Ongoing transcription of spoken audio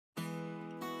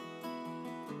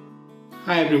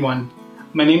Hi everyone,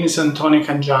 my name is Antonio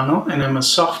Cangiano and I'm a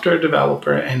software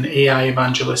developer and AI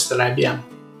evangelist at IBM.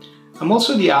 I'm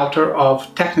also the author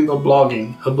of Technical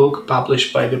Blogging, a book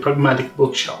published by the Pragmatic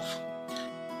Bookshelf.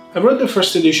 I wrote the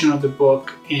first edition of the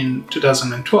book in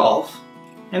 2012,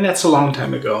 and that's a long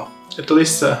time ago, at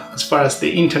least as far as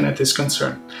the internet is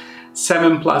concerned.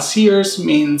 7+ years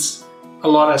means a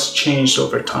lot has changed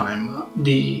over time.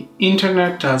 The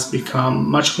internet has become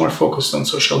much more focused on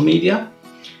social media,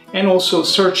 and also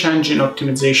search engine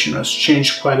optimization has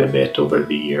changed quite a bit over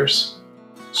the years.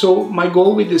 So my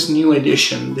goal with this new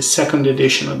edition, the second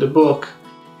edition of the book,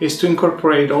 is to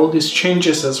incorporate all these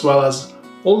changes as well as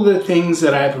all the things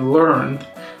that I've learned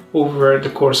over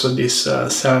the course of these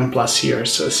 7+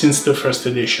 years since the first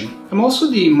edition. I'm also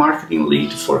the marketing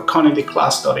lead for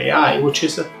CognityClass.ai, which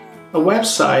is a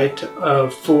website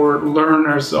for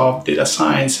learners of data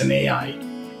science and AI.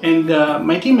 And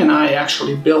my team and I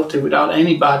actually built it without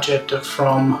any budget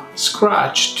from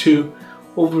scratch to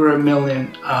over 1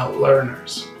 million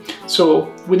learners.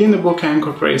 So within the book I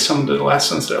incorporate some of the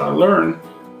lessons that I learned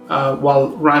while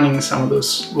running some of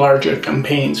those larger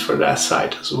campaigns for that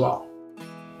site as well.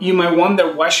 You might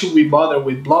wonder, why should we bother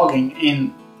with blogging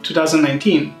in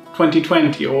 2019,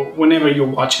 2020, or whenever you're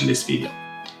watching this video?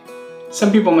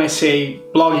 Some people might say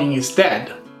blogging is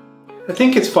dead. I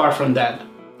think it's far from dead.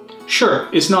 Sure,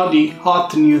 it's not the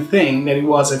hot new thing that it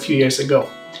was a few years ago,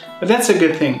 but that's a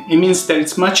good thing. It means that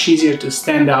it's much easier to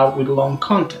stand out with long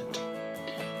content.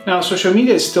 Now, social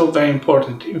media is still very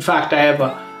important. In fact, I have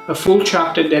a full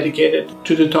chapter dedicated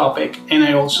to the topic, and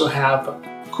I also have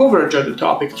coverage of the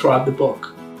topic throughout the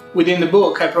book. Within the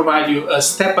book, I provide you a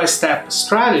step-by-step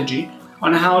strategy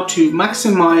on how to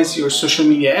maximize your social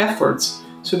media efforts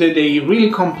so that they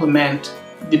really complement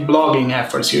the blogging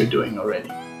efforts you're doing already.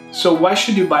 So why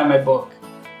should you buy my book?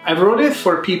 I wrote it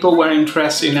for people who are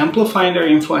interested in amplifying their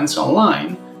influence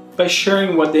online by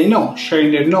sharing what they know,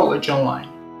 sharing their knowledge online.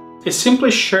 It's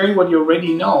simply sharing what you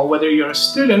already know, whether you're a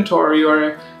student or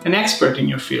you're an expert in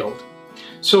your field.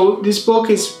 So this book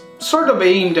is sort of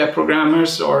aimed at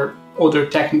programmers or other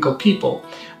technical people,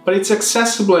 but it's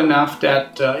accessible enough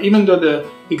that even though the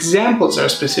examples are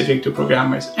specific to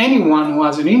programmers, anyone who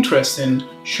has an interest in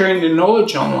sharing their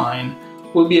knowledge online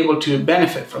will be able to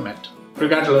benefit from it,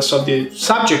 regardless of the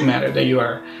subject matter that you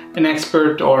are an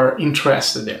expert or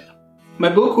interested in. My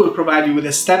book will provide you with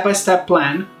a step-by-step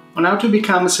plan on how to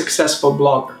become a successful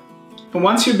blogger. And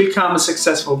once you become a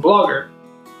successful blogger,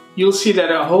 you'll see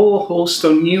that a whole host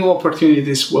of new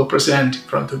opportunities will present in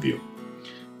front of you.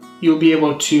 You'll be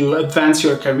able to advance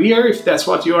your career if that's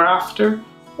what you're after,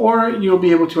 or you'll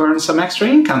be able to earn some extra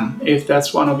income if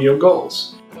that's one of your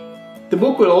goals. The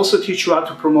book will also teach you how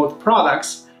to promote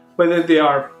products, whether they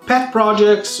are pet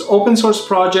projects, open source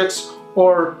projects,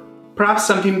 or perhaps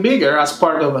something bigger as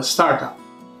part of a startup.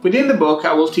 Within the book,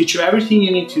 I will teach you everything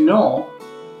you need to know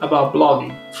about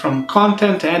blogging, from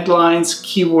content, headlines,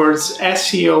 keywords,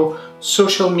 SEO,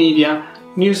 social media,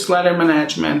 newsletter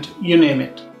management, you name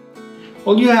it.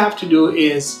 All you have to do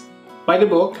is buy the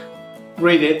book,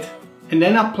 read it, and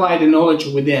then apply the knowledge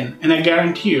within, and I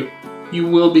guarantee you, you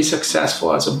will be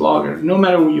successful as a blogger, no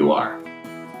matter who you are.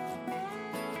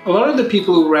 A lot of the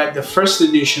people who read the first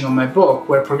edition of my book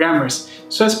were programmers,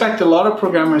 so I expect a lot of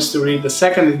programmers to read the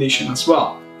second edition as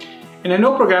well. And I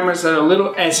know programmers are a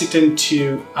little hesitant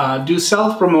to do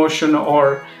self-promotion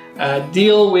or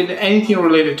deal with anything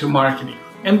related to marketing.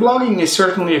 And blogging is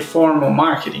certainly a form of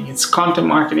marketing. It's content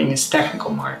marketing, it's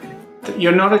technical marketing.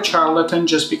 You're not a charlatan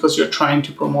just because you're trying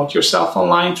to promote yourself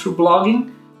online through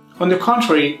blogging. On the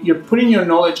contrary, you're putting your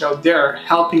knowledge out there,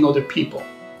 helping other people.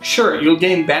 Sure, you'll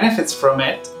gain benefits from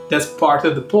it, that's part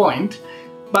of the point,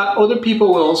 but other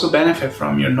people will also benefit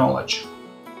from your knowledge.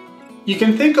 You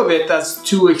can think of it as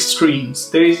two extremes.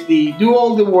 There is the do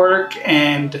all the work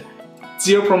and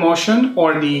zero promotion,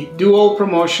 or the do all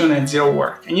promotion and zero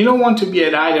work. And you don't want to be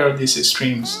at either of these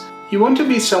extremes. You want to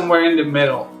be somewhere in the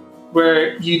middle,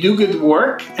 where you do good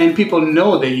work and people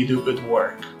know that you do good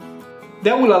work.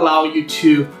 That will allow you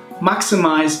to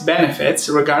maximize benefits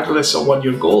regardless of what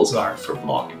your goals are for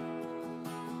blogging.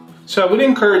 So I would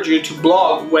encourage you to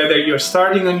blog, whether you're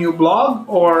starting a new blog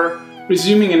or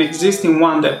resuming an existing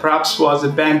one that perhaps was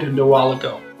abandoned a while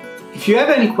ago. If you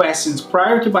have any questions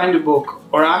prior to buying the book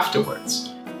or afterwards,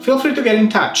 feel free to get in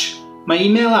touch. My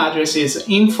email address is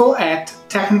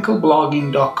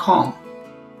info@technicalblogging.com.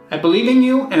 I believe in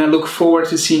you and I look forward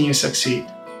to seeing you succeed.